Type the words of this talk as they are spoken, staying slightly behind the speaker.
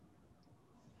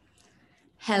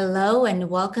Hello and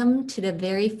welcome to the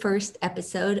very first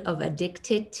episode of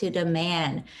Addicted to the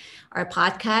Man, our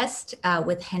podcast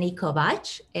with Henny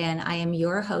Kovac. And I am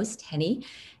your host, Henny.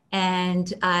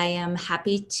 And I am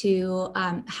happy to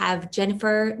have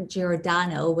Jennifer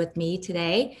Giordano with me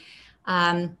today,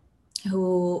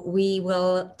 who we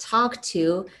will talk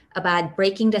to about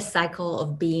breaking the cycle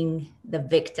of being the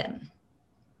victim.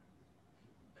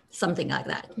 Something like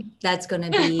that. That's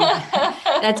going to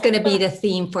be the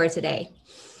theme for today.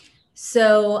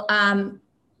 So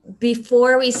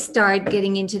before we start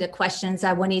getting into the questions,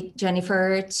 I wanted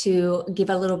Jennifer to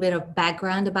give a little bit of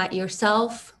background about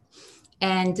yourself.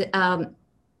 And I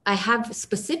have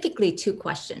specifically two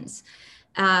questions.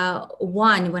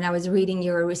 One, when I was reading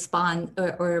your response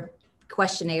or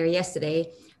questionnaire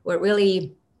yesterday, what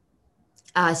really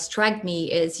struck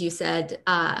me is you said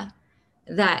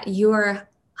that you're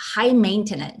high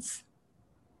maintenance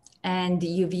and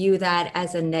you view that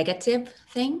as a negative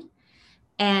thing.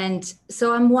 And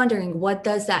so I'm wondering, what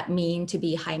does that mean to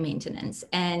be high maintenance?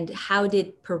 And how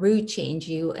did Peru change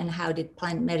you? And how did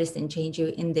plant medicine change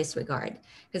you in this regard?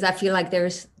 Because I feel like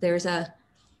there's a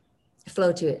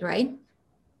flow to it, right?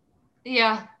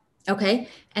 Yeah. Okay.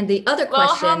 And the other Well,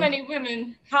 question.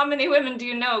 how many women do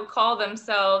you know call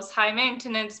themselves high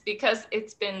maintenance because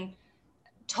it's been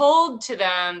told to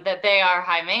them that they are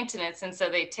high maintenance, and so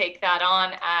they take that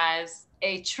on as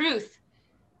a truth,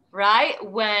 right?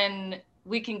 When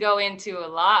we can go into a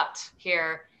lot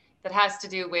here that has to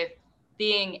do with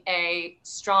being a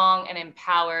strong and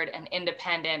empowered and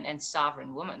independent and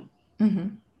sovereign woman. Mm-hmm.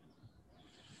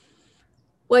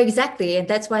 Well, exactly. And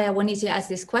that's why I wanted to ask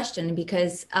this question,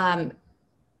 because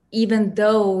even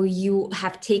though you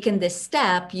have taken this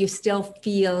step, you still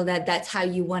feel that that's how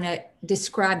you want to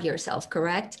describe yourself,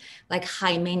 correct? Like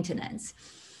high maintenance.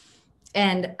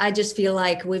 And I just feel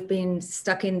like we've been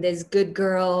stuck in this good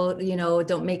girl,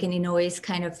 don't make any noise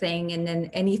kind of thing. And then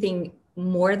anything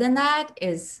more than that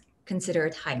is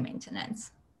considered high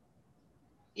maintenance.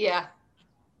 Yeah.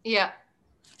 Yeah.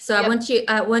 So yep.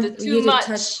 I want you to much.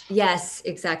 touch. Yes,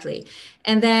 exactly.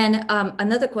 And then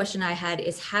another question I had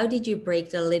is, how did you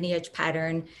break the lineage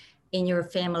pattern in your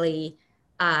family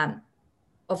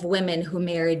of women who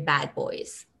married bad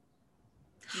boys?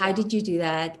 How did you do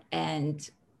that? And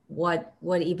what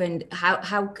even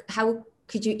how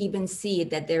could you even see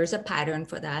that there's a pattern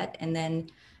for that? And then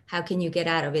how can you get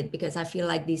out of it? Because I feel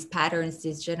like these patterns,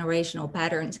 these generational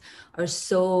patterns, are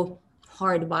so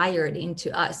hardwired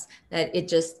into us that it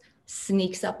just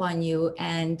sneaks up on you,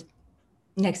 and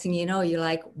next thing you know, you're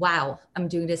like, wow, I'm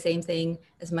doing the same thing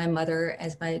as my mother,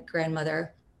 as my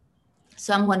grandmother.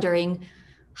 So I'm wondering,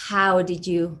 how did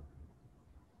you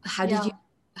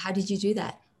do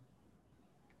that?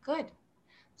 Good.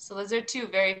 So those are two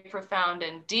very profound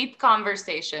and deep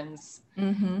conversations.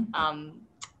 Mm-hmm.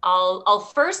 I'll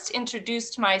first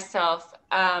introduce myself.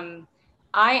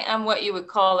 I am what you would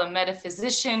call a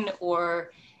metaphysician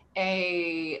or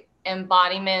a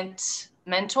embodiment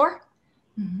mentor.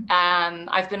 Mm-hmm.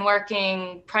 I've been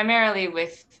working primarily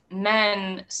with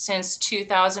men since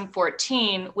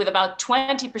 2014, with about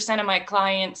 20% of my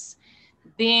clients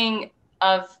being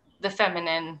of the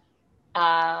feminine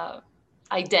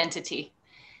identity.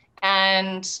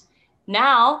 And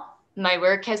now my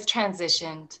work has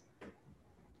transitioned.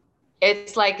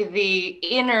 It's like the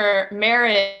inner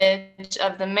marriage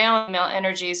of the male and female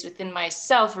energies within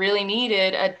myself really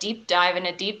needed a deep dive and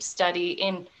a deep study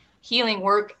in healing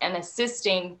work and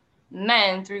assisting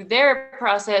men through their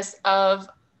process of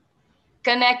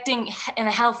connecting in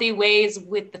healthy ways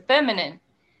with the feminine.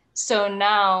 So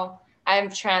now I'm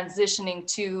transitioning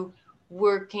to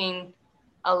working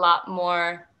a lot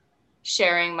more,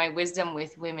 sharing my wisdom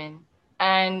with women.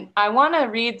 And I want to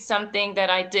read something that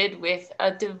I did with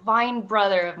a divine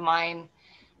brother of mine.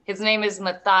 His name is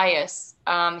Matthias.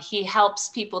 He helps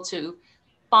people to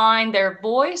find their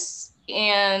voice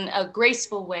in a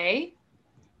graceful way.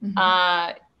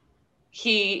 Mm-hmm.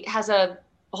 He has a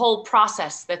whole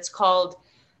process that's called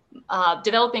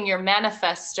developing your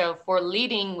manifesto for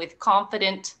leading with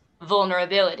confident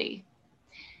vulnerability.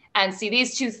 And see,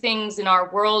 these two things in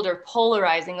our world are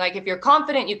polarizing. Like if you're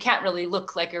confident, you can't really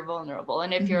look like you're vulnerable.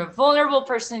 And if you're a vulnerable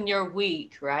person, you're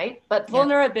weak, right? But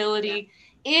vulnerability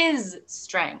is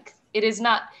strength. It is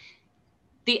not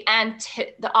the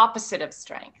opposite of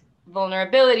strength.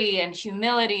 Vulnerability and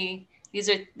humility, these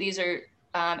are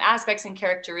aspects and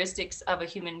characteristics of a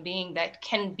human being that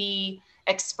can be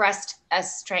expressed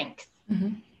as strength.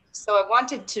 Mm-hmm. So I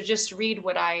wanted to just read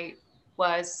what I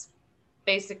was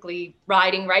basically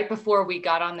writing right before we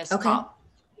got on this call.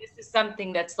 This is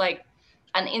something that's like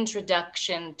an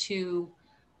introduction to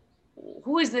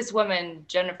who is this woman,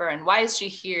 Jennifer, and why is she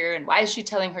here? And why is she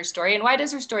telling her story? And why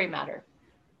does her story matter?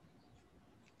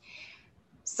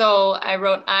 So I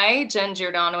wrote, I, Jen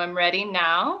Giordano, am ready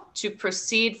now to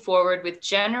proceed forward with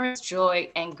generous joy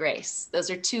and grace.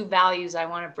 Those are two values I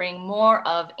want to bring more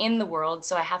of in the world.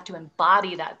 So I have to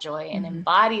embody that joy and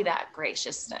embody that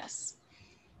graciousness.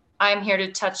 I'm here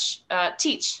to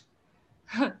teach,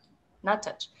 not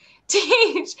touch,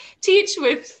 teach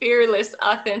with fearless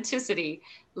authenticity,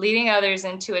 leading others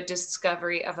into a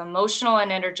discovery of emotional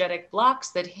and energetic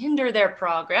blocks that hinder their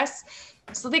progress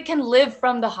so they can live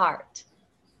from the heart.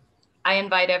 I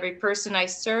invite every person I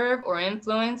serve or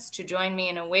influence to join me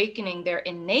in awakening their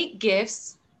innate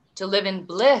gifts to live in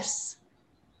bliss.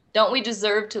 Don't we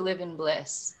deserve to live in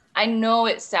bliss? I know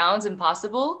it sounds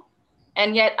impossible,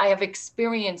 and yet I have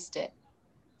experienced it.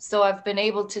 So I've been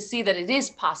able to see that it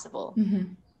is possible.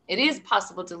 It is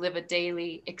possible to live a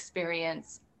daily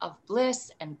experience of bliss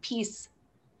and peace.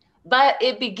 But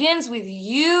it begins with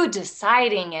you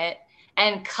deciding it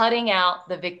and cutting out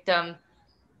the victim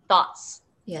thoughts.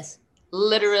 Yes.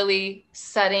 Literally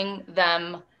setting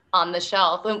them on the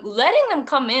shelf and letting them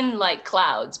come in like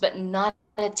clouds, but not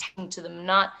attaching to them,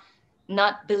 not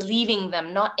believing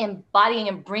them, not embodying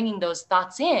and bringing those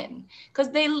thoughts in, because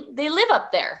they live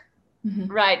up there,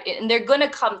 right? And they're going to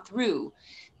come through.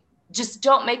 Just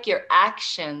don't make your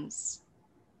actions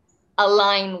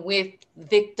align with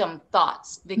victim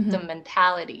thoughts, victim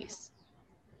mentalities.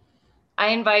 I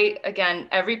invite, again,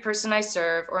 every person I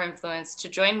serve or influence to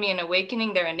join me in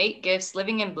awakening their innate gifts,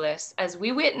 living in bliss, as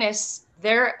we witness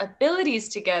their abilities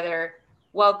together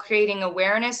while creating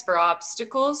awareness for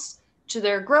obstacles to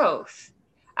their growth.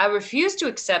 I refuse to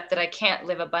accept that I can't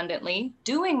live abundantly,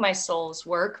 doing my soul's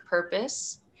work,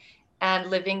 purpose,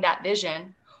 and living that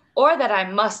vision, or that I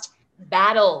must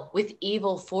battle with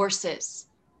evil forces.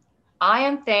 I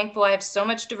am thankful I have so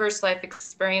much diverse life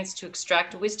experience to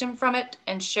extract wisdom from it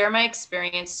and share my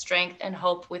experience, strength, and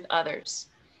hope with others.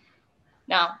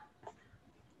 Now,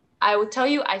 I will tell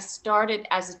you, I started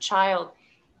as a child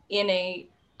in a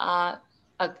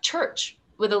church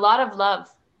with a lot of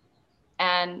love.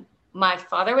 And my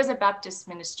father was a Baptist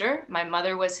minister. My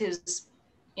mother was his,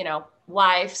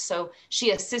 wife. So she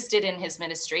assisted in his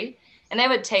ministry. And they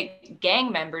would take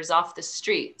gang members off the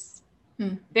streets.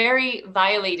 Very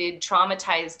violated,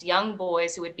 traumatized young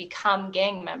boys who would become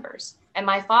gang members. And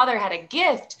my father had a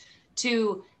gift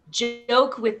to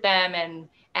joke with them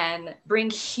and bring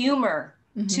humor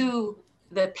to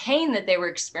the pain that they were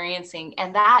experiencing.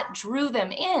 And that drew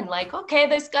them in, like, okay,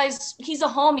 this guy's, he's a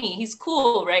homie, he's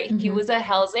cool, right? He was a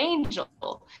Hell's Angel.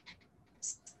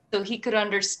 So he could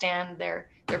understand their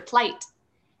plight.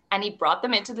 And he brought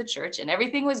them into the church, and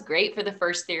everything was great for the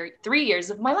first 3 years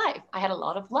of my life. I had a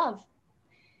lot of love.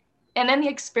 And then the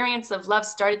experience of love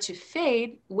started to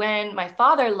fade when my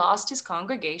father lost his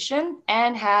congregation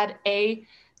and had a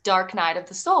dark night of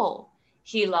the soul.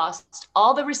 He lost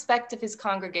all the respect of his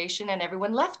congregation and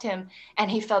everyone left him.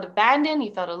 And he felt abandoned,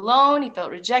 he felt alone, he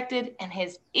felt rejected, and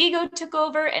his ego took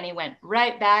over and he went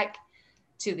right back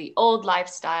to the old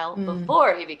lifestyle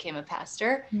before he became a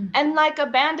pastor and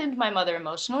abandoned my mother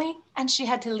emotionally, and she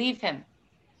had to leave him.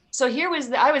 So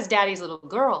I was daddy's little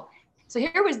girl. So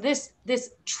here was this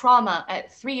trauma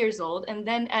at 3 years old. And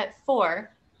then at 4,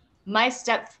 my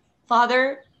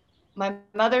stepfather, my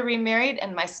mother remarried,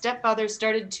 and my stepfather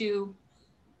started to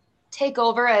take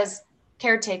over as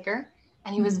caretaker.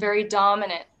 And he was very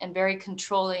dominant and very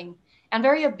controlling and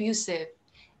very abusive.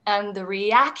 And the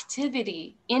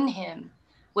reactivity in him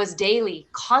was daily,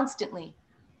 constantly,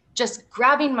 just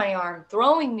grabbing my arm,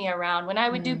 throwing me around when I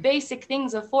would do basic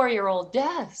things a 4-year-old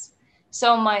does.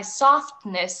 So my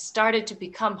softness started to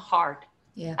become hard.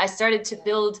 Yeah. I started to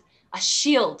build a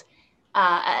shield,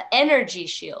 an energy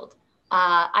shield.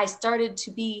 I started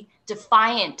to be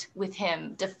defiant with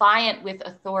him, defiant with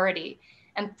authority,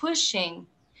 and pushing,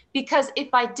 because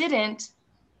if I didn't,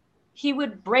 he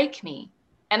would break me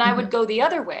and I would go the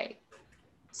other way.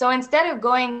 So instead of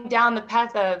going down the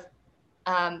path of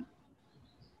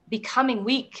becoming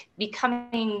weak,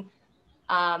 becoming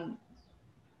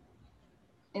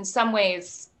in some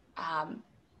ways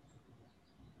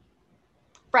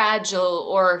fragile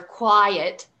or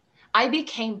quiet, I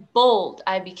became bold,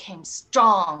 I became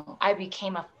strong, I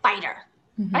became a fighter,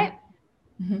 right?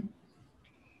 And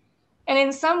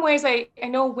in some ways, I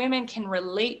know women can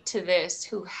relate to this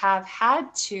who have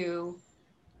had to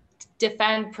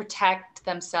defend, protect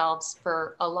themselves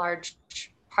for a large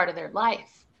part of their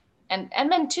life, and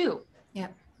men too. Yeah.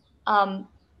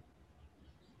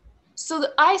 So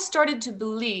I started to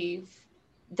believe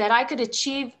that I could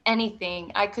achieve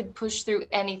anything, I could push through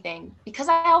anything, because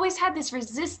I always had this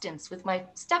resistance with my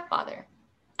stepfather.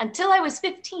 Until I was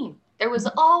 15, there was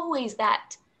always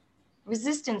that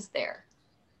resistance there.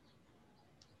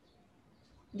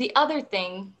 The other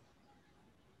thing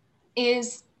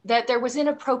is that there was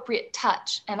inappropriate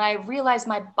touch, and I realized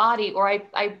my body, or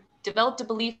I developed a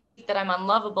belief that I'm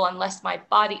unlovable unless I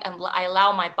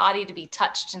allow my body to be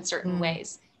touched in certain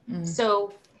ways.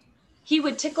 So he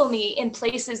would tickle me in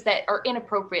places that are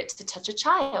inappropriate to touch a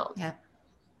child. Yeah.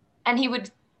 And he would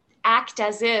act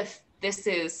as if this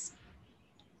is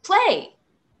play.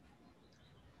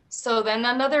 So then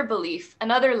another belief,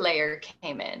 another layer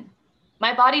came in.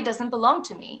 My body doesn't belong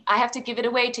to me. I have to give it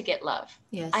away to get love.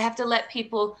 Yes. I have to let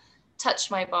people touch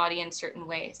my body in certain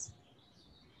ways.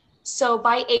 So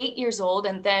by 8 years old,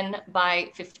 and then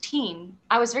by 15,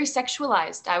 I was very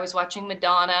sexualized. I was watching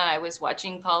Madonna. I was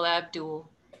watching Paula Abdul.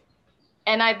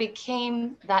 And I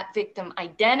became that victim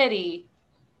identity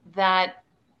that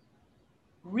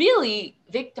really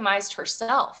victimized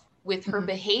herself with her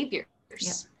behaviors,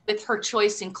 with her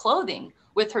choice in clothing,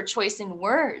 with her choice in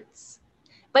words.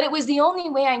 But it was the only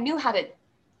way I knew how to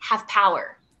have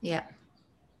power. Yeah.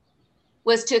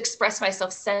 Was to express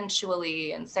myself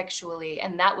sensually and sexually.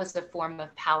 And that was a form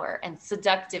of power and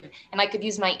seductive. And I could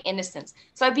use my innocence.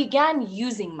 So I began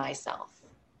using myself.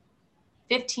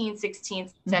 15,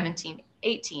 16, 17,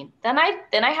 18. Then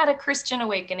I had a Christian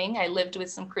awakening. I lived with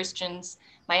some Christians,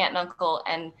 my aunt and uncle,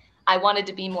 and I wanted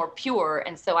to be more pure.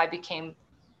 And so I became,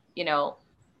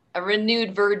 a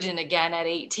renewed virgin again at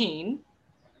 18.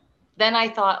 Then I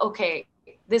thought, okay,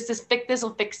 this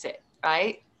will fix it,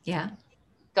 right? Yeah.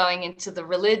 Going into the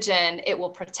religion, it will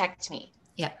protect me.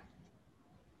 Yeah.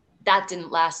 That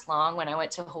didn't last long when I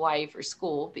went to Hawaii for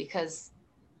school, because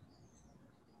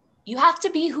you have to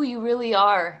be who you really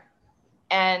are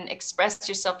and express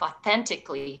yourself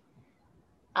authentically.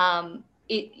 When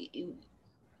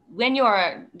you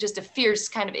are just a fierce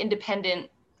kind of independent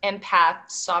empath,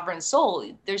 sovereign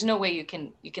soul, there's no way you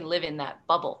can live in that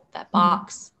bubble, that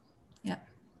box. Yeah.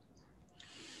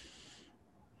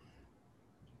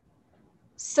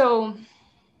 So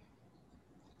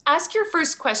ask your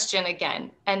first question again,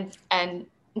 and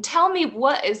tell me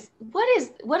what is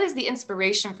the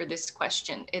inspiration for this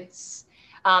question. It's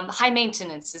high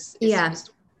maintenance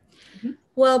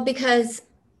Well, because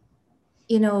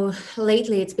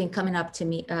lately it's been coming up to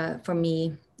me for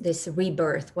me, this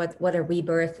rebirth, what a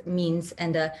rebirth means,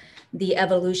 and the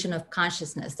evolution of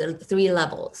consciousness, the 3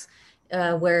 levels,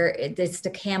 where it's the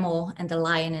camel and the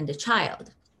lion and the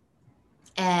child.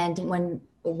 And when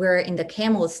we're in the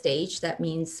camel stage, that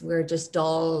means we're just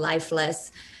dull,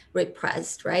 lifeless,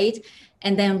 repressed, right?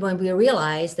 And then when we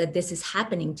realize that this is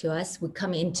happening to us, we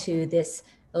come into this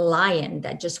lion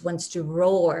that just wants to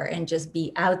roar and just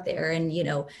be out there and,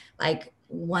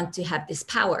 want to have this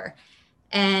power.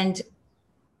 And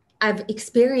I've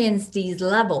experienced these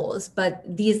levels, but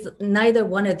neither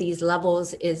one of these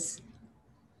levels is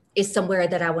somewhere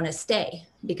that I want to stay,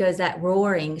 because that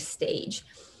roaring stage,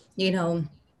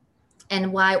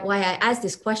 and why I ask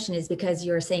this question is because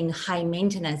you're saying high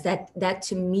maintenance. That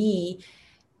to me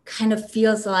kind of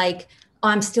feels like, oh,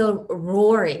 I'm still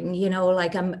roaring,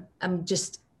 like I'm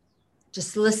just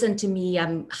listen to me.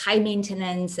 I'm high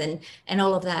maintenance and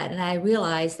all of that. And I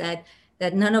realize that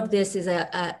none of this is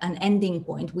an ending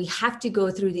point. We have to go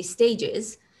through these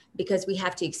stages because we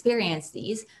have to experience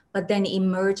these, but then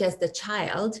emerge as the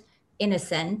child,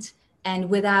 innocent, and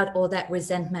without all that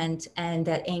resentment and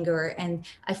that anger. And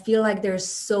I feel like there's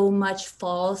so much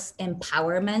false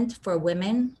empowerment for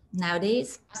women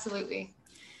nowadays. Absolutely.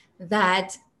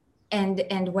 That, and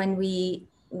when we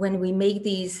make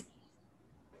these,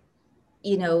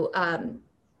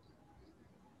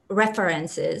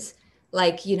 references,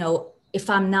 like, if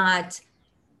I'm not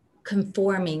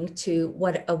conforming to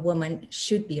what a woman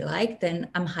should be like, then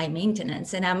I'm high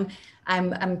maintenance. And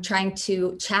I'm trying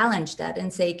to challenge that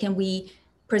and say, can we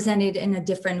present it in a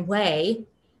different way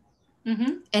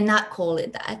and not call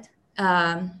it that?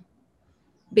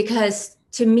 Because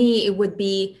to me, it would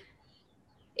be,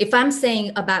 if I'm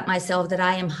saying about myself that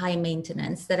I am high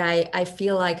maintenance, that I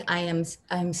feel like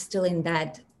I'm still in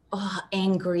that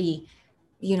angry,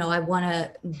 I want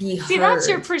to be heard. See, that's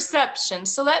your perception.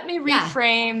 So let me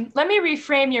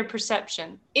reframe your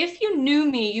perception. If you knew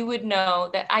me, you would know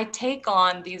that I take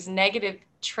on these negative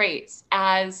traits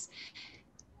as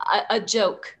a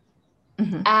joke,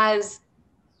 as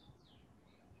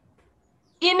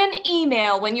in an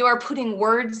email, when you are putting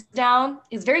words down,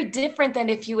 is very different than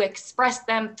if you express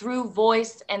them through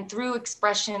voice and through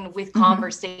expression with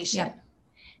conversation. Yeah.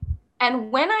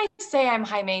 And when I say I'm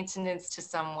high maintenance to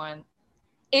someone,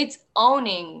 It's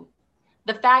owning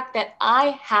the fact that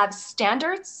I have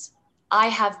standards, I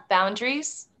have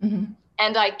boundaries, Mm-hmm.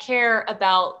 and I care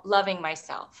about loving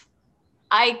myself.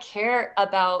 I care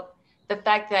about the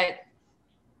fact that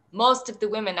most of the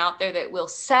women out there that will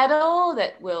settle,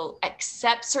 that will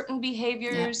accept certain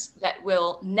behaviors, that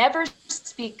will never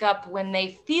speak up when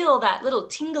they feel that little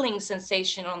tingling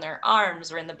sensation on their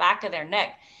arms or in the back of their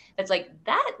neck. That's like,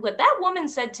 that, what that woman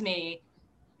said to me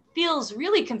feels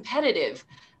really competitive.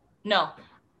 No,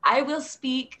 I will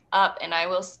speak up and I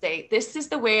will say, this is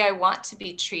the way I want to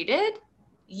be treated.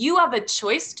 You have a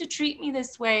choice to treat me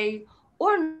this way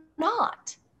or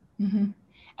not. Mm-hmm.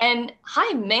 And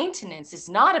high maintenance is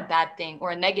not a bad thing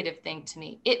or a negative thing to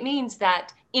me. It means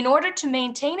that in order to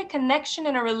maintain a connection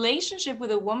and a relationship with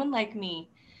a woman like me,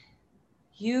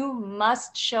 you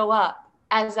must show up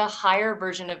as a higher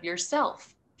version of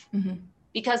yourself. Mm-hmm.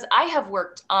 Because I have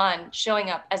worked on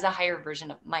showing up as a higher version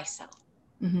of myself.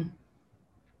 Mm-hmm.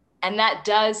 And that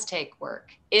does take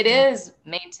work. It is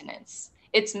maintenance.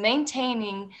 It's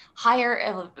maintaining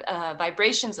higher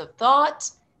vibrations of thought,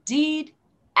 deed,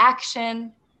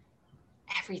 action,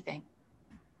 everything.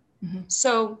 Mm-hmm.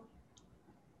 So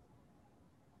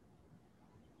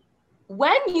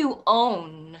when you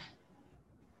own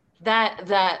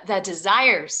that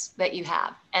desires that you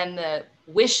have and the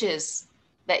wishes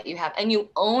that you have, and you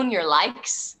own your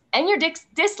likes and your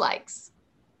dislikes,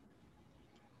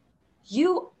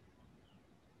 you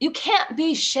can't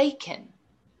be shaken.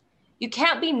 You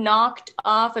can't be knocked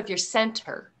off of your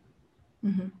center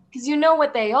because you know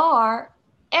what they are,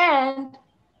 and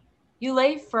you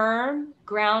lay firm,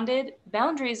 grounded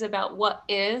boundaries about what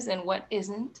is and what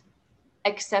isn't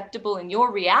acceptable in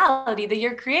your reality that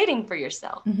you're creating for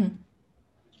yourself. Mm-hmm.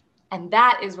 And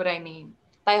that is what I mean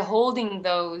by holding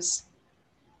those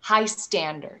high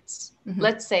standards. Mm-hmm.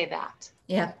 Let's say that.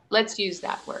 Yeah. Let's use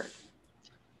that word.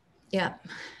 Yeah.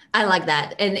 I like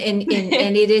that. And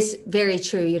it is very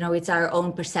true. You know, it's our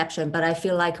own perception, but I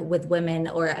feel like with women,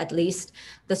 or at least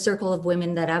the circle of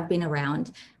women that I've been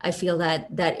around, I feel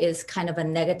that that is kind of a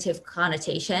negative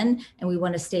connotation, and we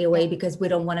want to stay away because we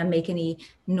don't want to make any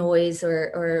noise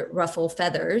or ruffle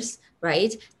feathers.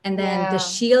 Right. And then the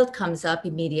shield comes up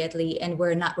immediately and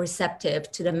we're not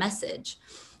receptive to the message.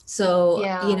 So,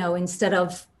 you know, instead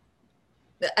of,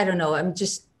 I don't know, I'm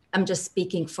just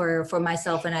speaking for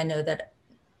myself. And I know that.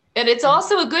 And it's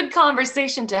also a good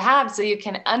conversation to have so you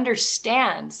can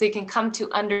understand, so you can come to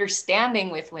understanding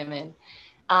with women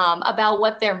about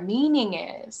what their meaning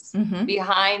is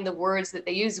behind the words that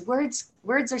they use.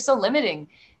 Words are so limiting.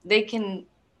 They can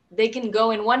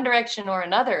go in one direction or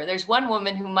another. There's one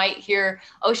woman who might hear,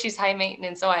 oh, she's high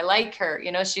maintenance, so I like her.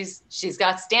 You know, she's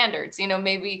got standards. You know,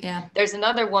 maybe there's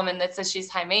another woman that says she's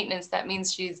high maintenance. That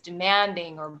means she's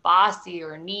demanding or bossy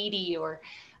or needy or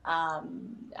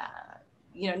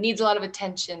you know, needs a lot of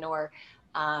attention or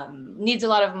needs a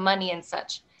lot of money and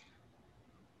such.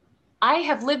 I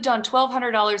have lived on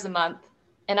 $1,200 a month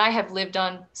and I have lived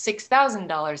on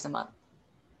 $6,000 a month.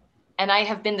 And I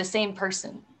have been the same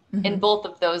person in both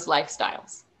of those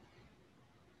lifestyles.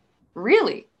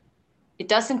 Really, it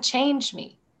doesn't change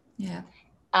me. Yeah.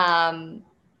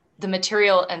 The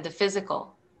material and the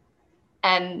physical.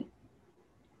 And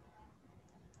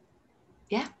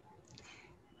yeah.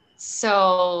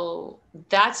 So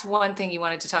that's one thing you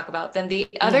wanted to talk about. Then the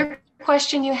other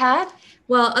question you had?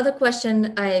 Well, other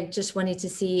question, I just wanted to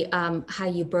see how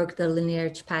you broke the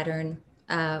lineage pattern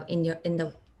in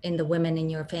the women in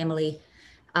your family.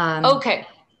 Okay.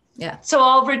 Yeah. So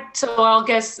I'll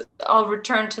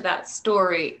return to that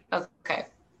story. Okay.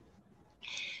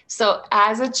 So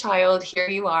as a child, here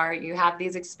you are, you have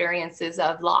these experiences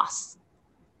of loss.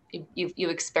 You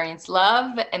experience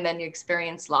love and then you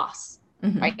experience loss.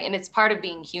 Right. And it's part of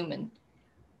being human.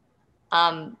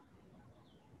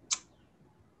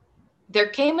 There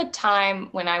came a time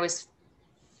when I was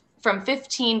from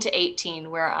 15 to 18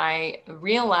 where I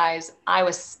realized I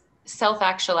was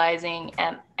self-actualizing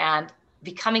and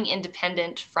becoming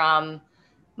independent from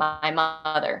my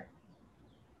mother.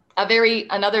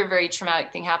 Another very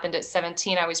traumatic thing happened at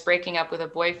 17. I was breaking up with a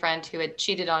boyfriend who had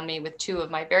cheated on me with two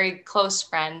of my very close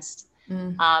friends.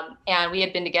 And we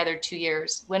had been together 2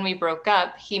 years. When we broke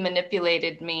up, he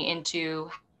manipulated me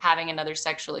into having another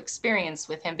sexual experience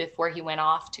with him before he went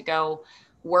off to go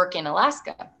work in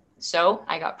Alaska. So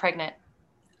I got pregnant.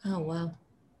 Oh, wow.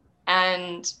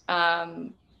 And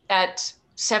at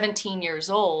 17 years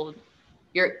old,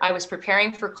 I was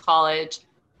preparing for college.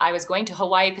 I was going to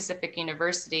Hawaii Pacific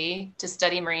University to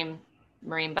study marine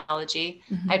biology.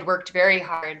 I'd worked very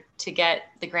hard to get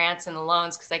the grants and the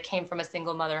loans because I came from a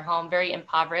single mother home, very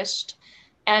impoverished.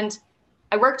 And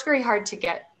I worked very hard to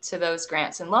get to those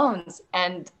grants and loans.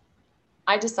 And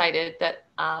I decided that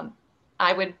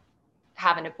I would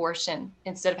have an abortion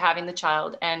instead of having the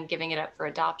child and giving it up for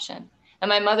adoption. And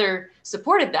my mother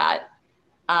supported that,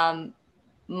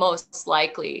 most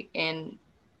likely in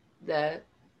the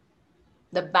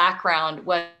background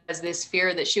was this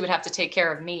fear that she would have to take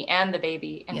care of me and the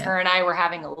baby. And her and I were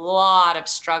having a lot of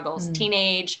struggles,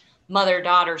 teenage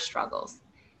mother-daughter struggles.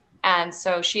 And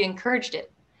so she encouraged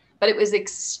it, but it was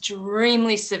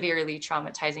extremely severely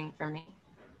traumatizing for me.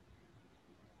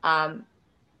 I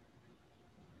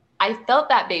felt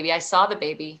that baby. I saw the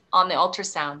baby on the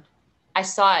ultrasound. I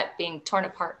saw it being torn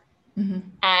apart.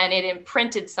 And it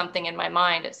imprinted something in my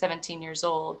mind at 17 years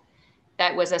old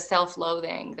that was a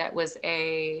self-loathing, that was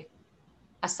a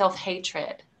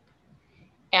self-hatred.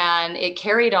 And it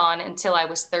carried on until I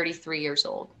was 33 years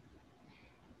old.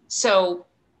 So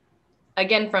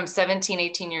again, from 17,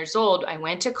 18 years old, I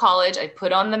went to college. I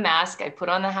put on the mask. I put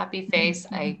on the happy face.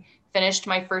 I finished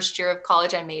my first year of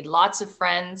college. I made lots of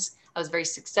friends. I was very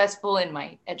successful in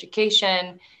my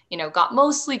education, got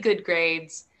mostly good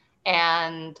grades.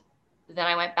 And then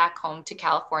I went back home to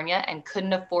California and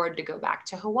couldn't afford to go back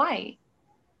to Hawaii.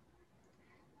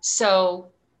 So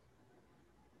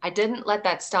I didn't let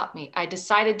that stop me. I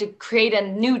decided to create a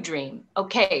new dream.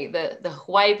 Okay, the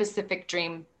Hawaii Pacific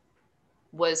dream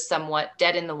was somewhat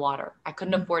dead in the water. I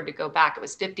couldn't afford to go back. It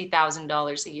was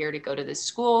 $50,000 a year to go to this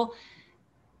school.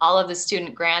 All of the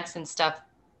student grants and stuff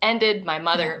ended. My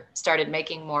mother started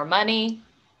making more money.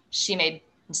 She made,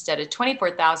 instead of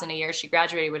 $24,000 a year, she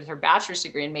graduated with her bachelor's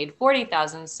degree and made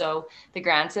 $40,000. So the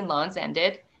grants and loans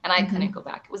ended and I couldn't go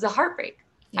back. It was a heartbreak.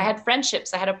 I had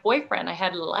friendships. I had a boyfriend. I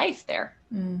had life there,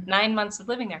 9 months of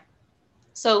living there.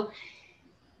 So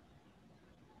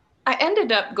I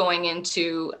ended up going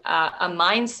into a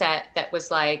mindset that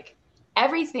was like,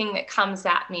 everything that comes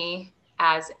at me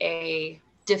as a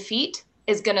defeat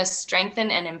is going to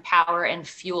strengthen and empower and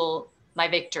fuel my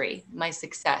victory, my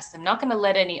success. I'm not going to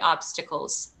let any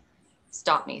obstacles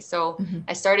stop me. So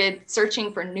I started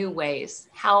searching for new ways.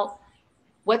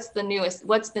 What's the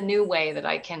new way that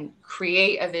I can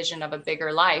create a vision of a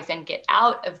bigger life and get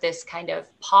out of this kind of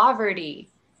poverty,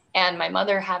 and my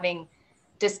mother having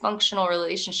dysfunctional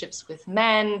relationships with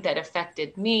men that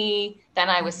affected me. Then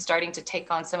I was starting to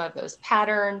take on some of those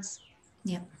patterns.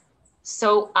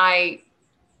 So I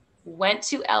went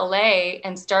to LA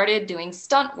and started doing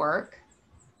stunt work,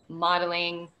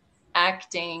 modeling,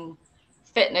 acting,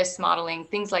 fitness modeling,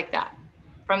 things like that,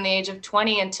 from the age of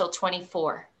 20 until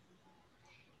 24.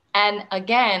 And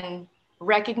again,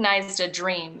 recognized a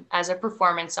dream as a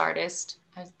performance artist.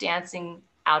 I was dancing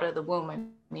out of the womb. I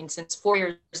mean, since 4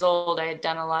 years old, I had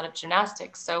done a lot of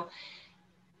gymnastics. So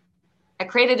I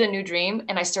created a new dream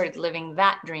and I started living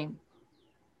that dream.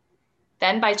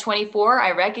 Then by 24,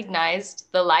 I recognized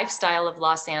the lifestyle of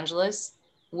Los Angeles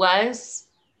was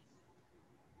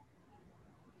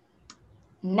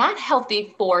not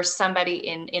healthy for somebody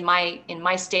in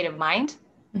my state of mind.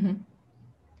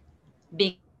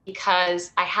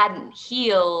 Because I hadn't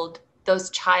healed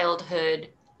those childhood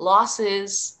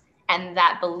losses and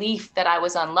that belief that I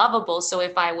was unlovable. So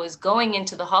if I was going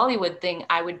into the Hollywood thing,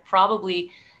 I would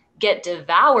probably get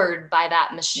devoured by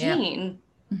that machine.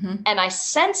 And I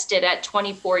sensed it at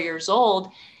 24 years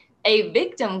old. A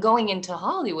victim going into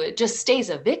Hollywood just stays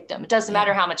a victim. It doesn't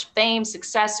matter how much fame,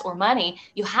 success, or money.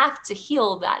 You have to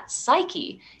heal that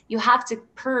psyche. You have to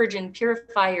purge and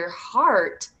purify your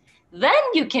heart. Then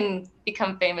you can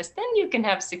become famous. Then you can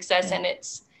have success, and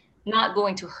it's not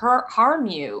going to harm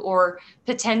you or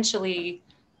potentially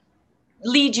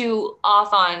lead you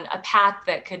off on a path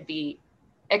that could be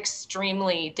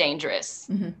extremely dangerous.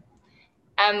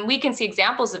 We can see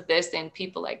examples of this in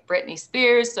people like Britney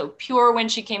Spears, so pure when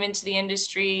she came into the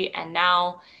industry, and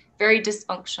now very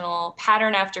dysfunctional,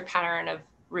 pattern after pattern of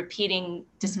repeating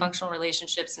dysfunctional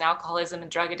relationships and alcoholism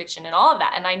and drug addiction and all of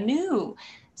that. And I knew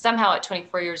somehow at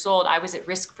 24 years old, I was at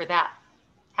risk for that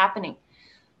happening.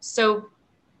 So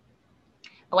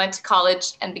I went to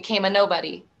college and became a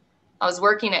nobody. I was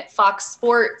working at Fox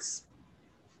Sports.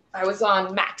 I was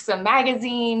on Maxim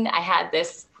magazine. I had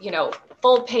this,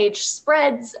 full page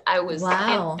spreads. I was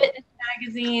in fitness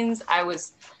magazines. I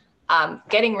was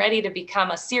getting ready to become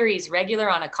a series regular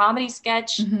on a comedy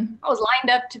sketch. I was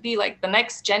lined up to be like the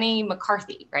next Jenny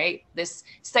McCarthy, right? This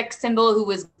sex symbol who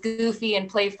was goofy and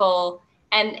playful.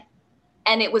 And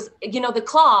it was, the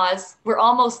claws were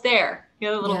almost there.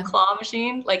 The little claw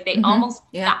machine, like they almost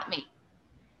got me.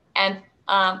 And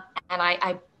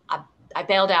I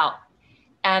bailed out.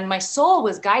 And my soul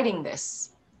was guiding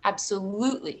this,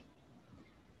 absolutely.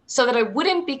 So that I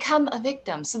wouldn't become a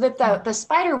victim, so that the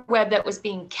spider web that was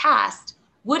being cast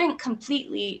wouldn't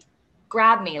completely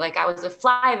grab me. Like I was a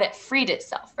fly that freed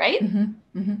itself, right?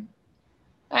 Mm-hmm. Mm-hmm.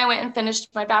 I went and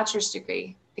finished my bachelor's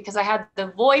degree because I had the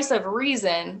voice of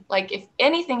reason. Like if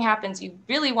anything happens, you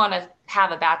really want to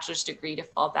have a bachelor's degree to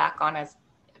fall back on as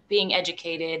being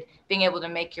educated, being able to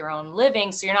make your own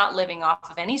living. So you're not living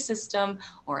off of any system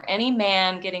or any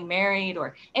man getting married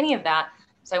or any of that.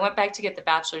 So I went back to get the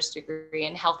bachelor's degree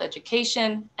in health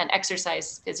education and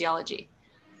exercise physiology.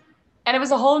 And it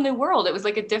was a whole new world. It was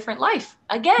like a different life.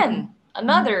 Again,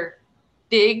 another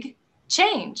big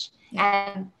change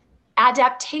and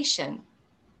adaptation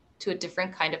to a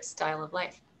different kind of style of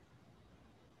life.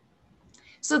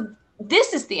 So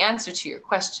this is the answer to your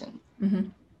question,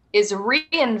 is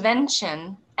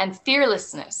reinvention and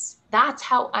fearlessness. That's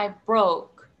how I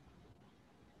broke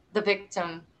the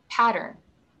victim pattern.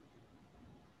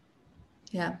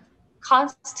 Yeah.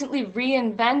 Constantly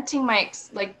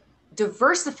reinventing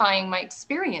diversifying my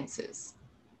experiences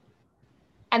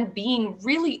and being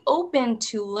really open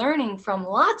to learning from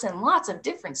lots and lots of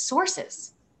different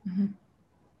sources.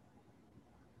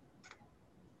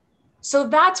 So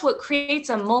that's what creates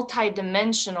a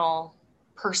multidimensional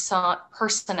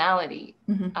personality,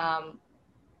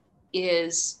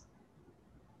 is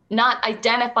not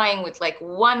identifying with like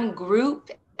one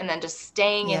group and then just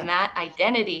staying in that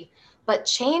identity, but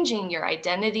changing your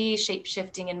identity,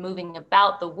 shape-shifting and moving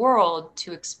about the world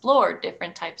to explore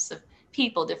different types of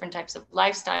people, different types of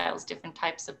lifestyles, different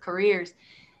types of careers.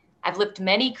 I've lived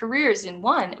many careers in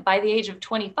one. By the age of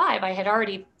 25, I had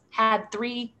already had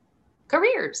 3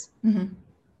 careers. Well,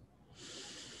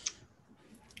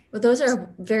 those are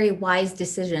very wise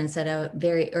decisions at a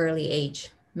very early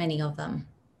age, many of them.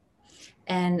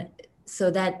 And so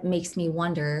that makes me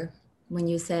wonder, when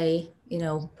you say,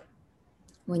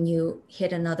 when you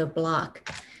hit another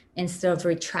block, instead of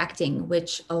retracting,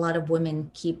 which a lot of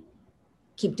women keep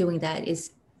doing, that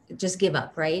is just give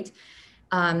up, right?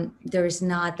 There's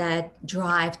not that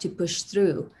drive to push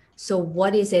through. So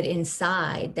what is it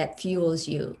inside that fuels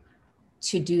you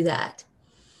to do that?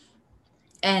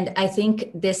 And I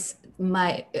think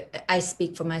I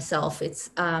speak for myself.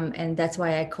 It's and that's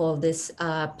why I call this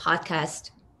podcast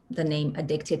the name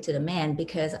 "Addicted to the Man,"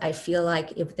 because I feel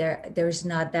like if there's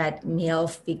not that male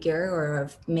figure or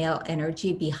male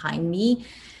energy behind me,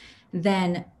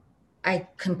 then I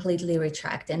completely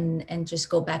retract and just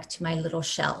go back to my little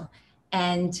shell.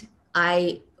 And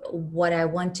what I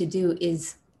want to do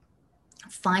is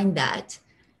find that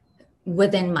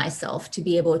within myself to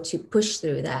be able to push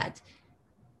through that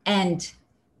and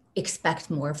expect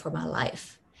more for my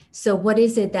life. So what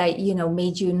is it that,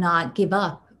 made you not give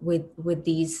up with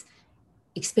these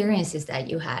experiences that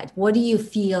you had? What do you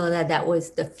feel that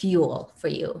was the fuel for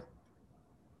you?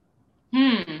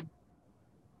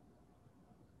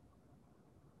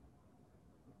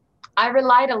 I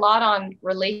relied a lot on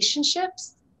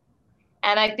relationships,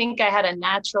 and I think I had a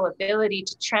natural ability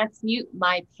to transmute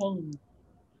my pain.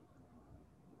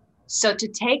 So to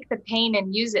take the pain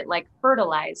and use it like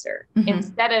fertilizer,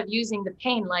 instead of using the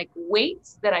pain like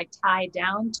weights that I tie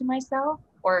down to myself,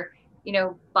 or,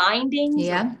 bindings.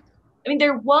 Yeah. I mean,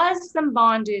 there was some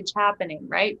bondage happening,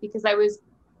 right? Because I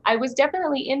was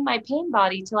definitely in my pain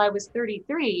body till I was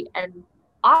 33 and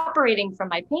operating from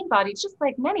my pain body, just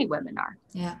like many women are.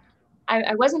 Yeah.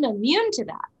 I wasn't immune to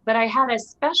that, but I had a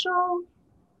special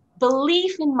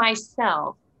belief in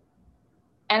myself.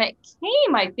 And it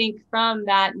came, I think, from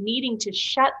that needing to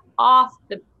shut off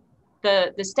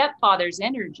the stepfather's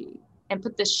energy and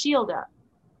put the shield up.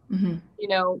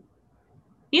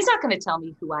 He's not going to tell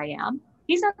me who I am.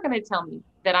 He's not going to tell me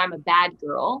that I'm a bad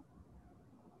girl.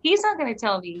 He's not going to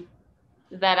tell me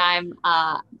that I'm,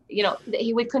 that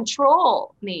he would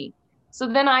control me. So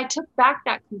then I took back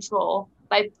that control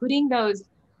by putting those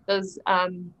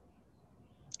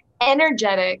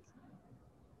energetic,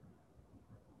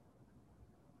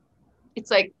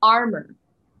 it's like armor,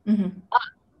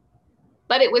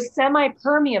 but it was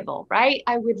semi-permeable, right?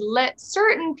 I would let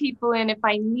certain people in if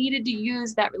I needed to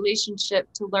use that relationship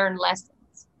to learn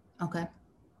lessons. Okay.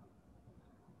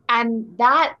 And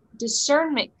that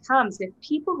discernment comes if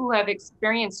people who have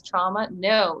experienced trauma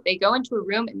know. They go into a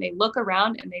room and they look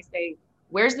around and they say,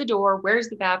 where's the door? Where's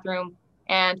the bathroom?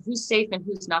 And who's safe and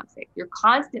who's not safe? You're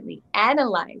constantly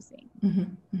analyzing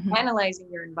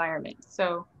your environment.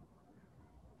 So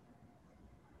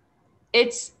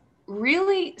it's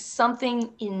really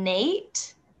something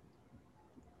innate.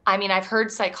 I mean, I've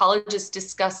heard psychologists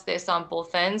discuss this on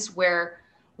both ends, where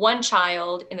one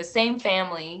child in the same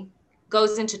family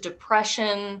goes into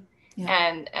depression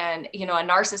and a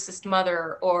narcissist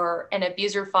mother or an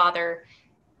abuser father.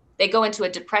 they go into a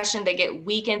depression, they get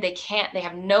weakened, they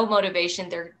have no motivation,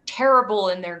 they're terrible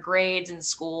in their grades in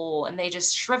school, and they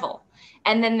just shrivel.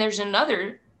 And then there's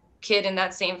another kid in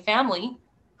that same family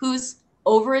who's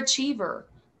overachiever,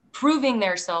 proving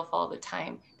theirself all the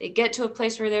time. They get to a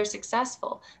place where they're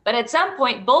successful. But at some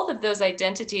point, both of those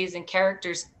identities and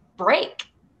characters break.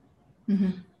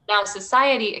 Mm-hmm. Now,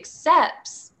 society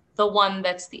accepts the one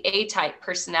that's the A-type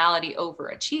personality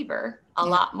overachiever a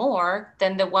lot more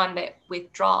than the one that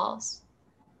withdraws.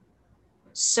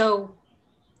 So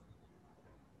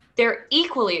they're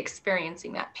equally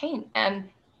experiencing that pain. And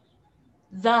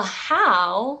the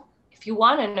how, if you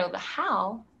want to know the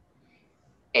how,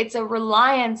 it's a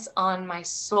reliance on my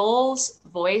soul's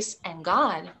voice and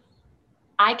God.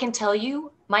 I can tell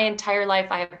you, my entire life,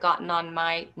 I have gotten on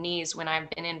my knees when I've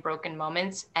been in broken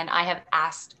moments, and I have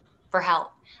asked for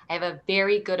help. I have a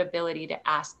very good ability to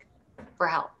ask for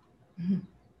help. Mm-hmm.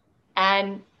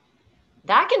 And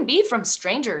that can be from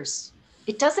strangers.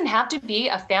 It doesn't have to be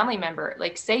a family member.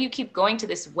 Like, say you keep going to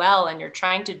this well and you're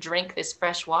trying to drink this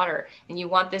fresh water, and you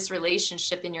want this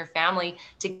relationship in your family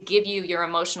to give you your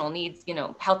emotional needs,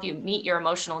 help you meet your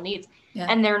emotional needs. Yeah.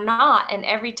 And they're not. And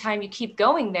every time you keep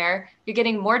going there, you're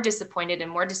getting more disappointed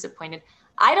and more disappointed.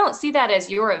 I don't see that as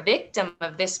you're a victim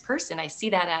of this person. I see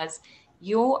that as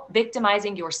you're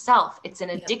victimizing yourself. It's an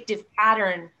addictive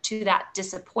pattern to that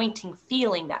disappointing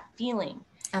feeling, that feeling.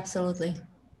 Absolutely.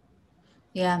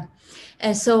 Yeah.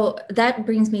 And so that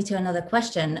brings me to another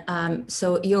question.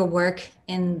 So your work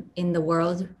in the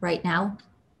world right now,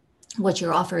 what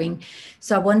you're offering.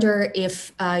 So I wonder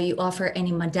if you offer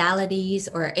any modalities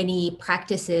or any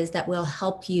practices that will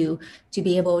help you to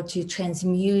be able to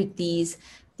transmute these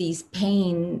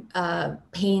pain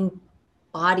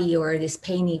body or this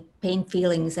pain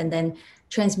feelings, and then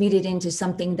transmute it into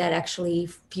something that actually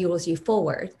fuels you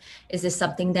forward. Is this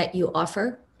something that you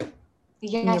offer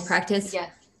in your practice?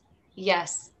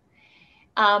 Yes.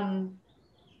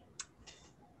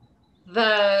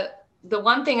 The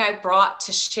one thing I brought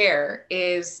to share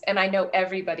is, and I know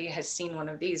everybody has seen one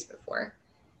of these before.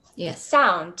 Yes.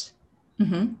 Sound.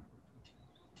 Mm-hmm.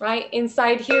 Right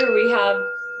inside here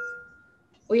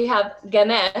we have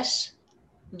Ganesh,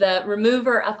 the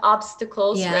remover of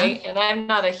obstacles, right? And I'm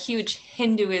not a huge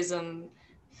Hinduism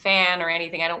fan or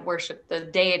anything. I don't worship the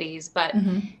deities, but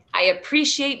I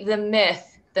appreciate the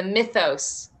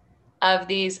mythos of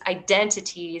these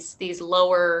identities, these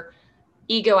lower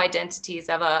ego identities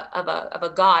of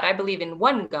a God. I believe in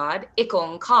one God, Ik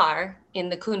Onkar, in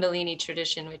the Kundalini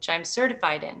tradition, which I'm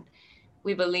certified in.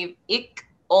 We believe Ik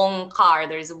Onkar,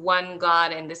 there's one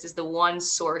God, and this is the one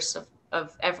source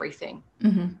of everything.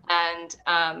 Mm-hmm.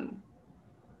 And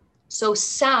so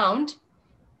sound,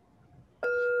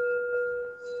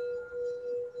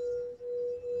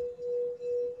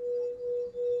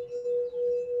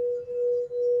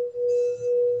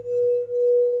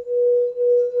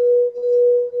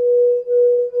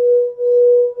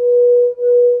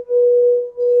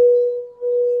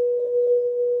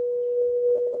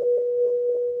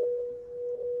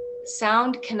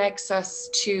 sound connects us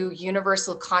to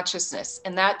universal consciousness,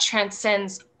 and that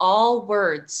transcends all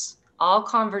words, all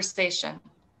conversation.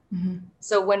 Mm-hmm.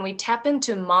 So when we tap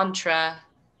into mantra,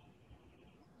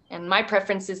 and my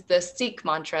preference is the Sikh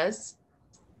mantras.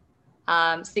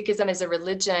 Sikhism is a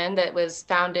religion that was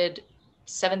founded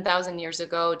 7,000 years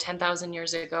ago, 10,000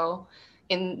 years ago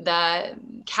in the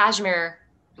Kashmir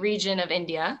region of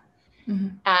India. Mm-hmm.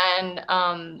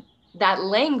 And that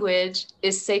language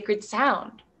is sacred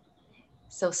sound.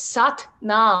 So Sat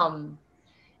Nam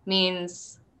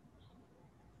means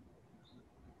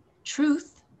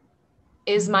truth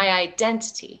is my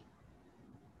identity.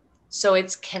 So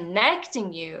it's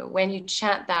connecting you when you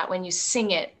chant that, when you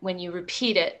sing it, when you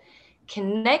repeat it,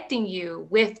 connecting you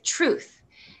with truth.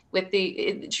 With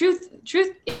the truth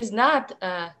is not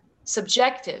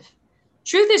subjective.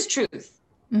 Truth is truth.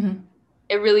 Mm-hmm.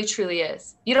 It really, truly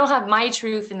is. You don't have my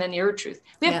truth and then your truth.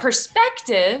 We have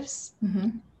perspectives,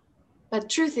 but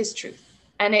truth is truth.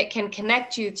 And it can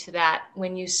connect you to that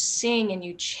when you sing and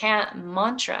you chant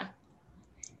mantra.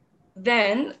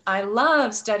 Then I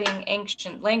love studying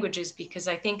ancient languages because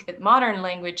I think that modern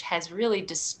language has really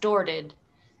distorted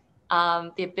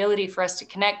the ability for us to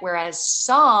connect, whereas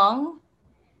song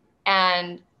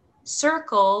and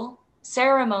circle,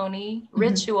 ceremony,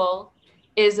 ritual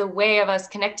is a way of us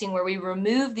connecting where we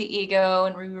remove the ego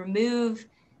and we remove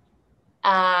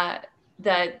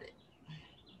the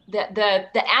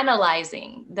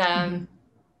analyzing, the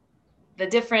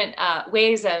different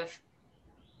ways of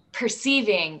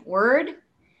perceiving word.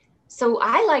 So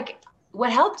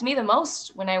what helped me the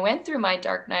most when I went through my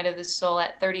dark night of the soul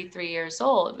at 33 years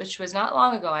old, which was not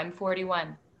long ago, I'm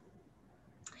 41.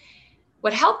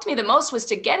 what helped me the most was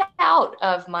to get out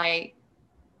of my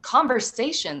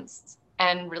conversations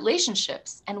and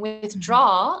relationships and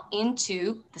withdraw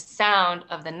into the sound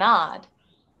of the nod.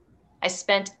 I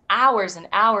spent hours and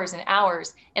hours and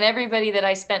hours, and everybody that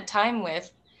I spent time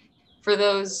with for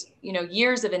those,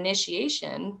 years of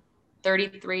initiation,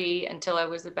 33 until I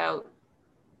was about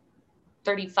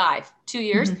 35, 2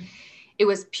 years, it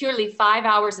was purely 5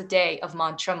 hours a day of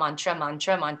mantra, mantra,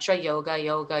 mantra, mantra, yoga,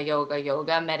 yoga, yoga,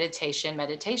 yoga, meditation,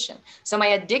 meditation. So my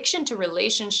addiction to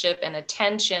relationship and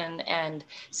attention and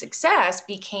success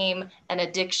became an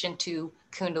addiction to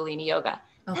Kundalini yoga.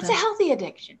 Okay. That's a healthy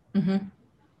addiction.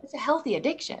 It's a healthy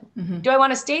addiction. Do I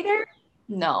want to stay there?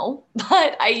 No,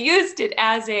 but I used it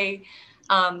as a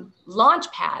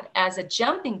launch pad, as a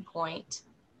jumping point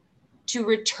to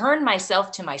return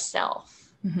myself to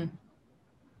myself.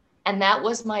 And that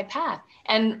was my path.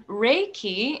 And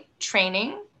Reiki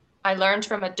training, I learned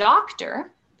from a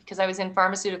doctor because I was in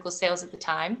pharmaceutical sales at the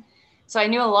time. So I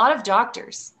knew a lot of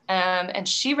doctors, and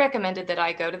she recommended that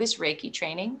I go to this Reiki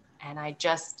training. And I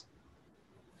just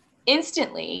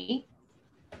instantly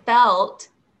felt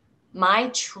my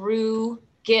true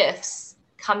gifts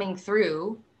coming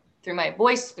through my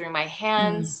voice, through my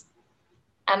hands.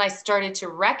 And I started to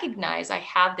recognize I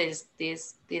have these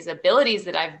abilities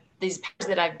these powers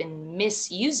that I've been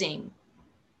misusing.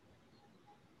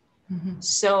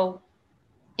 So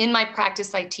in my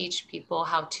practice, I teach people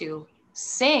how to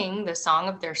sing the song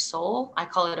of their soul. I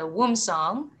call it a womb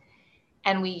song.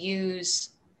 And we use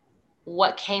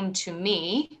what came to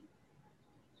me,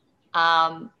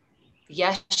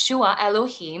 Yeshua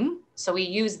Elohim. So we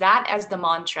use that as the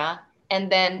mantra.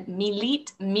 And then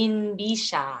Milit Min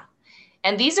Bisha.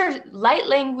 And these are light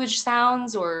language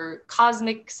sounds or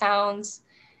cosmic sounds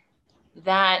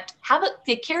that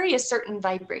they carry a certain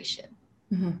vibration.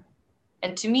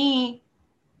 And to me,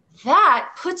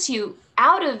 that puts you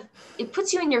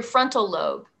in your frontal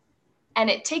lobe, and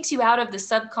it takes you out of the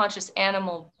subconscious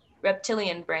animal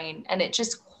reptilian brain, and it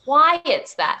just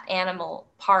quiets that animal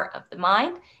part of the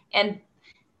mind. And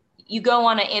you go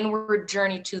on an inward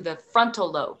journey to the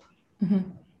frontal lobe.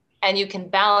 And you can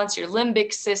balance your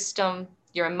limbic system,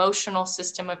 your emotional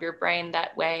system of your brain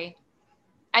that way.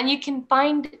 And you can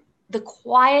find the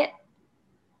quiet,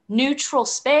 neutral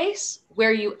space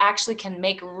where you actually can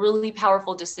make really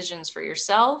powerful decisions for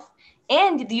yourself.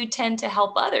 And you tend to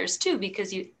help others too,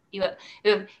 because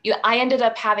I ended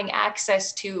up having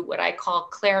access to what I call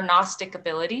clairgnostic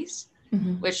abilities,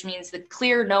 which means the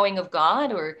clear knowing of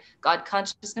God or God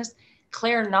consciousness.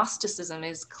 Clairgnosticism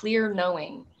is clear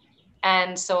knowing.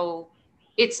 And so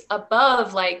it's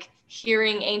above like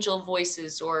hearing angel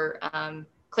voices or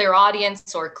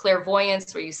clairaudience or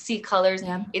clairvoyance where you see colors.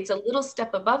 Yeah. It's a little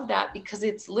step above that because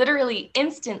it's literally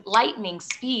instant lightning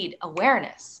speed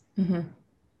awareness.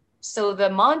 So the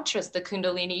mantras, the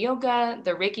Kundalini yoga,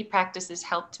 the Reiki practices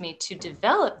helped me to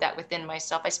develop that within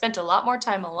myself. I spent a lot more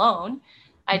time alone.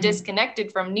 I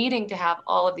disconnected from needing to have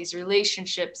all of these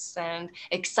relationships and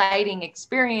exciting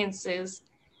experiences.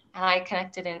 And I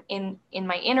connected in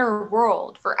my inner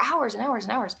world for hours and hours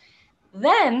and hours.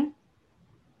 Then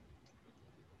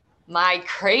my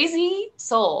crazy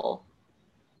soul,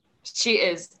 she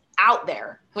is out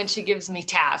there when she gives me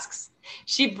tasks.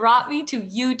 She brought me to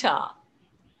Utah.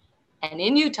 And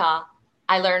in Utah,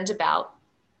 I learned about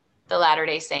the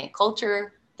Latter-day Saint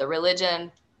culture, the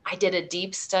religion. I did a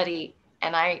deep study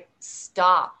and I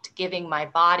stopped giving my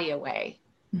body away.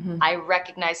 I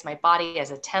recognized my body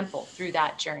as a temple through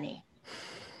that journey.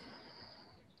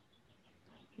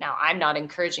 Now, I'm not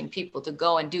encouraging people to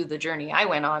go and do the journey I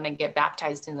went on and get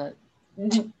baptized in the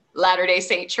Latter-day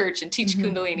Saint church and teach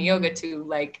Kundalini yoga to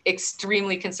like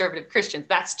extremely conservative Christians.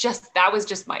 That was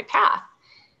just my path.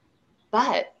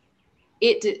 But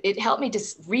it helped me to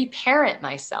reparent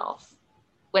myself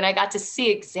when I got to see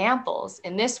examples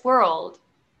in this world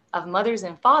of mothers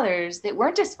and fathers that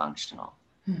weren't dysfunctional,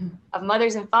 of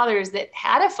mothers and fathers that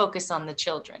had a focus on the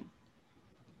children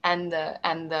and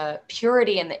the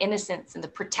purity and the innocence and the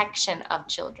protection of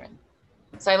children.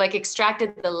 So I like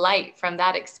extracted the light from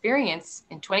that experience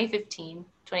in 2015,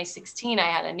 2016. I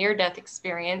had a near-death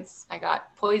experience. I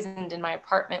got poisoned in my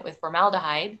apartment with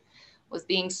formaldehyde, was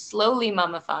being slowly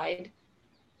mummified.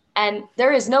 And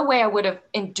there is no way I would have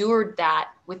endured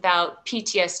that without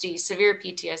PTSD, severe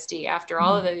PTSD, after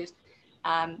all of those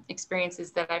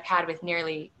experiences that I've had with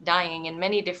nearly dying in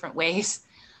many different ways,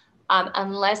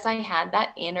 unless I had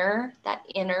that inner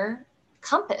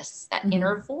compass, that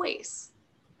inner voice.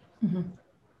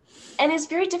 And it's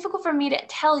very difficult for me to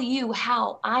tell you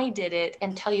how I did it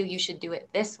and tell you should do it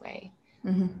this way.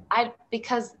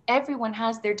 Because everyone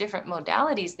has their different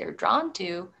modalities they're drawn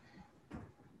to.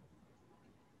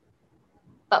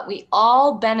 but we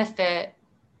all benefit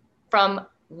from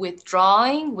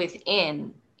withdrawing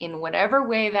within in whatever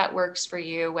way that works for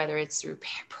you, whether it's through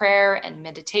prayer and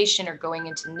meditation or going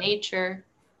into nature,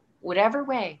 whatever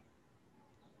way.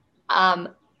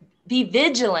 Be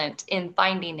vigilant in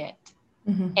finding it.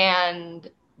 Mm-hmm. And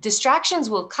distractions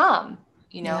will come,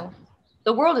 you know. Yeah.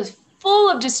 The world is full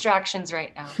of distractions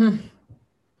right now.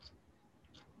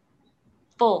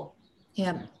 Full.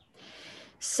 Yeah.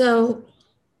 So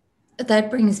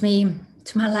that brings me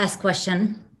to my last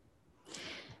question.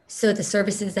 So the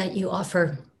services that you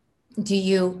offer, do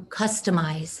you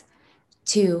customize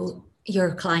to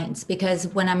your clients? Because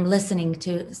when I'm listening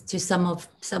to some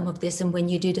of this, and when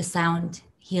you do the sound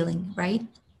healing, right?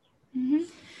 Mm-hmm.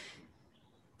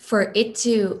 For it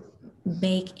to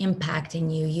make impact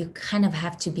in you, you kind of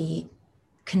have to be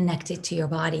connected to your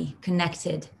body,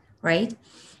 connected, right?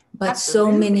 But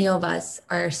Absolutely. So many of us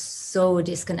are so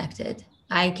disconnected.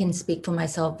 I can speak for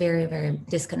myself, very, very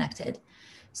disconnected.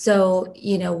 So,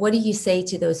 you know, what do you say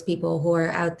to those people who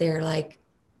are out there like,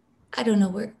 I don't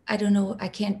know, I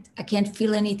can't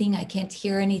feel anything. I can't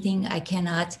hear anything.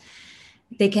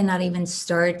 They cannot even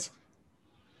start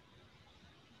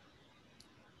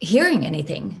hearing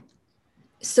anything.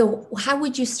 So how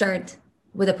would you start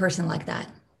with a person like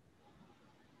that?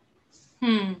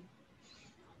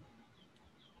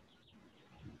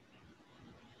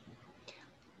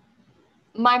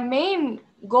 My main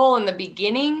goal in the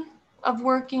beginning of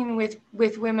working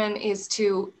with women is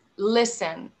to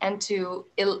listen and to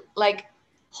like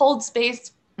hold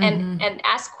space and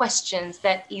ask questions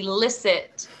that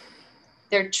elicit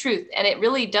their truth. And it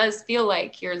really does feel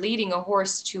like you're leading a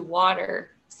horse to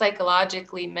water,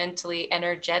 psychologically, mentally,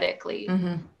 energetically,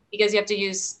 because you have to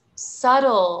use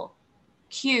subtle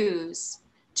cues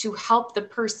to help the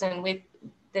person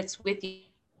that's with you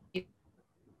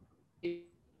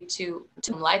to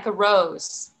like a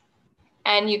rose.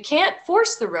 And you can't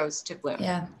force the rose to bloom.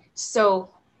 Yeah. So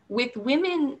with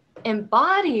women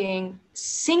embodying,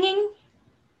 singing,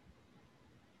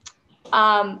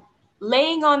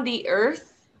 laying on the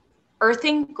earth,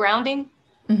 earthing, grounding,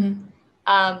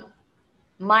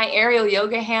 my aerial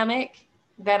yoga hammock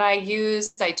that I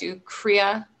use, I do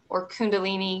Kriya or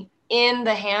Kundalini in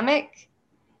the hammock.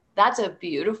 That's a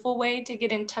beautiful way to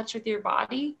get in touch with your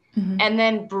body. And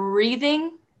then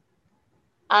breathing.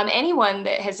 Anyone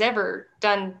that has ever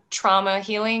done trauma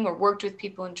healing or worked with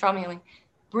people in trauma healing,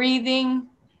 breathing,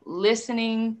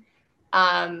 listening,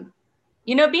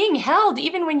 being held,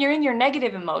 even when you're in your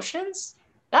negative emotions,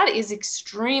 that is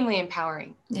extremely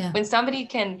empowering. Yeah.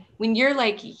 When you're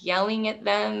like yelling at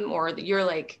them or you're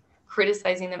like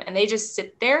criticizing them and they just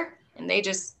sit there and they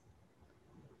just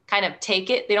kind of take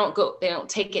it. They don't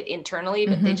take it internally,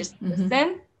 but they just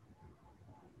listen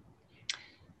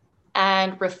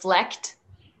and reflect.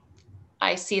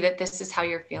 I see that this is how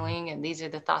you're feeling and these are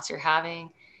the thoughts you're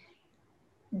having.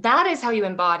 That is how you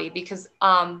embody, because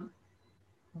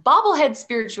bobblehead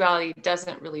spirituality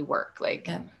doesn't really work. Like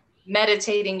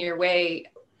meditating your way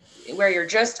where you're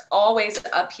just always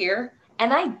up here.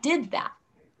 And I did that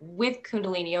with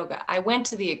Kundalini yoga. I went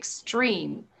to the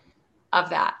extreme of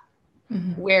that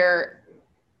where,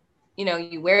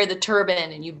 you wear the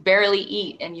turban and you barely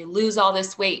eat and you lose all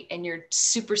this weight and you're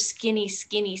super skinny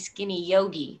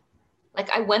yogi. Like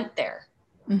I went there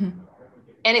and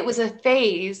it was a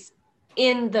phase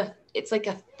it's like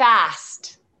a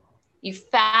fast. You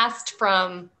fast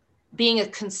from being a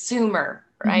consumer,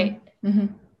 right?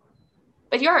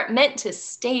 But you aren't meant to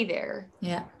stay there.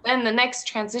 Yeah. Then the next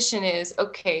transition is,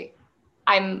 okay,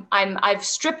 I've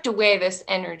stripped away this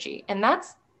energy, and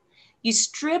that's, you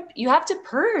have to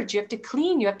purge, you have to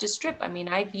clean, you have to strip. I mean,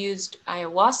 I've used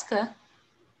ayahuasca,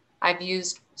 I've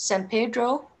used San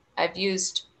Pedro, I've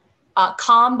used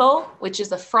combo, which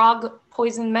is a frog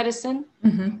poison medicine,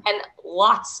 and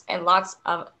lots and lots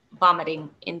of vomiting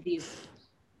in these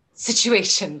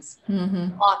situations.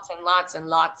 Lots and lots and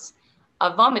lots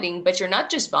of vomiting, but you're not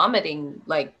just vomiting,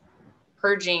 like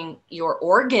purging your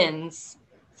organs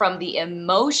from the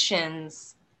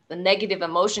emotions, the negative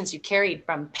emotions you carried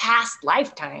from past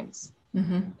lifetimes that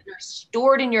are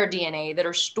stored in your DNA, that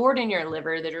are stored in your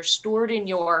liver, that are stored in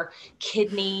your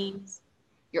kidneys,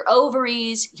 your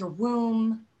ovaries, your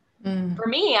womb. For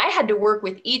me, I had to work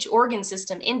with each organ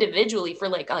system individually for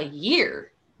like a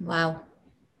year. Wow.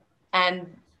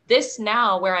 And this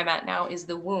now, where I'm at now, is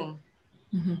the womb.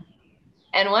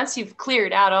 And once you've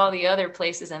cleared out all the other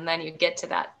places, and then you get to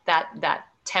that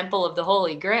temple of the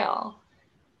Holy Grail,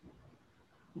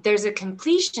 there's a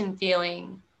completion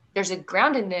feeling, there's a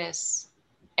groundedness,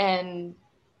 and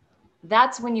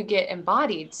that's when you get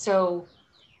embodied. So,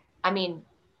 I mean,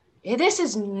 this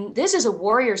is a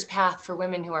warrior's path for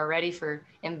women who are ready for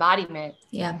embodiment.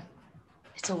 Yeah.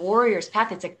 It's a warrior's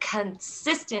path. It's a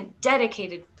consistent,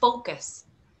 dedicated focus,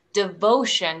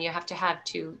 devotion you have to have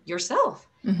to yourself,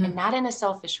 and not in a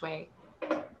selfish way.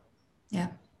 Yeah.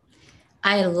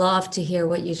 I love to hear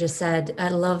what you just said. I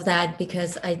love that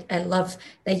because I love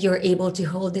that you're able to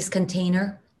hold this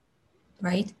container,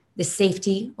 right? The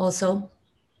safety also.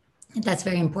 And that's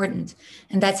very important.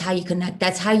 And that's how you connect.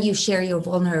 That's how you share your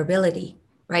vulnerability,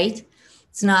 right?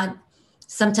 It's not,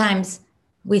 sometimes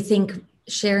we think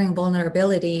sharing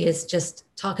vulnerability is just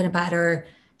talking about our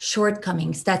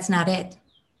shortcomings. That's not it.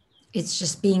 It's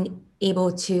just being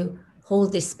able to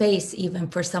hold this space even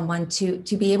for someone to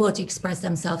be able to express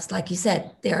themselves. Like you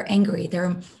said, they're angry,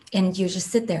 and you just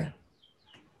sit there.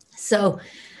 So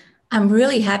I'm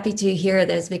really happy to hear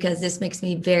this because this makes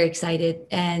me very excited.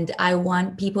 And I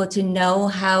want people to know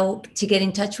how to get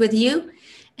in touch with you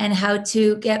and how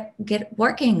to get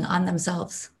working on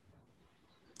themselves.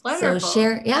 Wonderful. So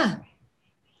share, yeah.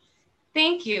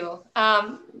 Thank you.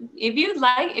 If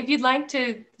you'd like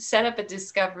to set up a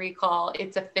discovery call,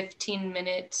 it's a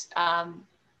 15-minute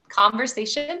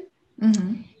conversation.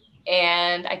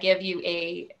 And I give you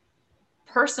a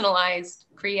personalized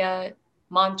Kriya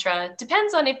mantra.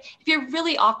 Depends on if you're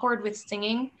really awkward with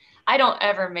singing. I don't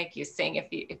ever make you sing. If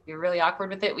you're really awkward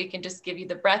with it, we can just give you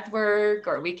the breath work,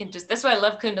 or we can just, that's why I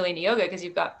love Kundalini yoga, because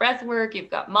you've got breath work,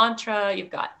 you've got mantra, you've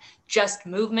got just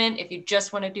movement if you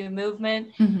just want to do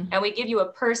movement. And we give you a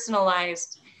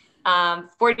personalized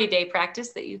 40-day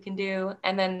practice that you can do.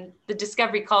 And then the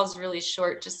discovery call is really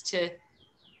short, just to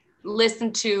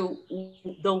listen to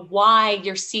the why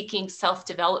you're seeking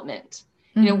self-development.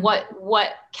 You know, what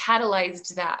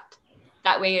catalyzed that.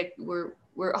 That way we're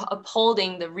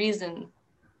upholding the reason,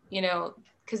 you know,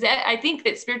 because I think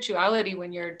that spirituality,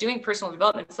 when you're doing personal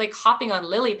development, it's like hopping on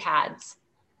lily pads.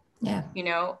 Yeah. You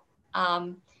know,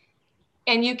 and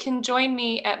you can join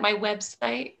me at my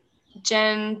website,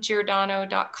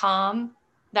 jengiordano.com.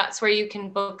 That's where you can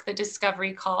book the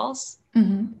discovery calls.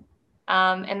 And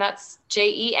that's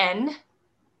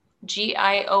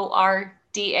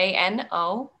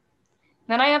JenGiordano.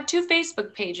 Then I have 2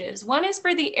 Facebook pages. One is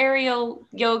for the aerial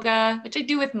yoga, which I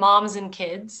do with moms and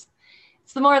kids.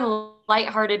 It's the more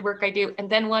lighthearted work I do. And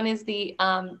then one is the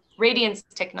radiance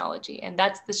technology, and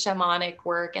that's the shamanic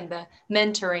work and the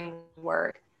mentoring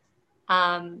work.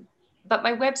 But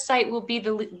my website will be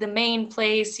the main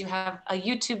place. You have a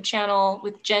YouTube channel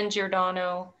with Jen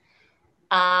Giordano.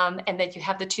 And then you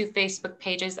have the 2 Facebook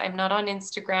pages. I'm not on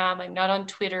Instagram. I'm not on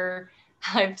Twitter.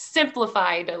 I've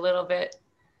simplified a little bit,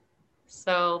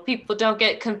 so people don't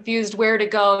get confused where to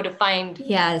go to find.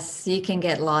 Yes, you can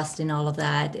get lost in all of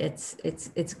that. It's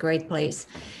a great place.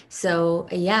 So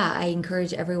yeah, I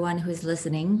encourage everyone who's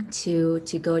listening to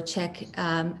go check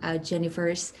out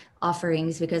Jennifer's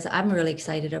offerings, because I'm really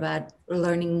excited about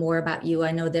learning more about you.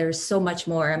 I know there's so much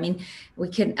more. I mean,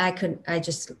 I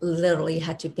just literally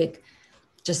had to pick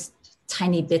just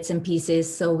tiny bits and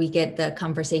pieces so we get the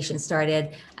conversation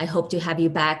started. I hope to have you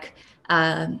back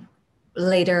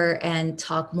later and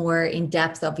talk more in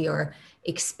depth of your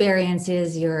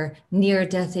experiences, your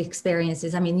near-death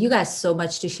experiences. I mean, you guys so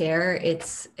much to share.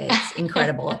 It's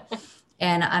incredible.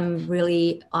 And I'm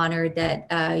really honored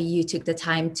that you took the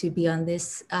time to be on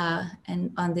this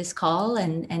and on this call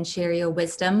and share your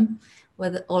wisdom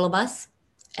with all of us.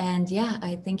 And yeah,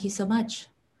 I thank you so much.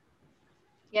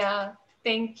 Yeah,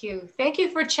 thank you. Thank you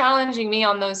for challenging me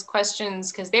on those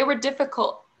questions, because they were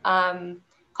difficult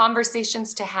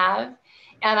conversations to have.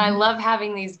 And I love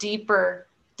having these deeper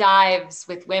dives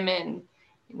with women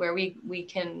where we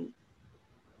can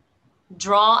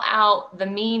draw out the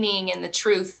meaning and the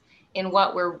truth in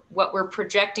what we're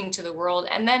projecting to the world,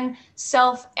 and then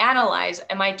self-analyze.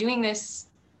 Am I doing this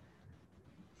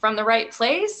from the right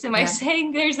place? Am I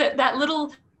saying there's that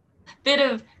little bit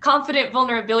of confident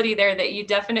vulnerability there that you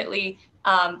definitely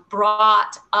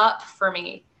brought up for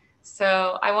me?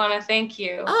 So I want to thank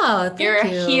you. Oh, thank You're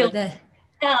you. a healer.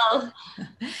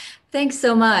 Thanks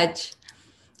so much.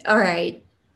 All right.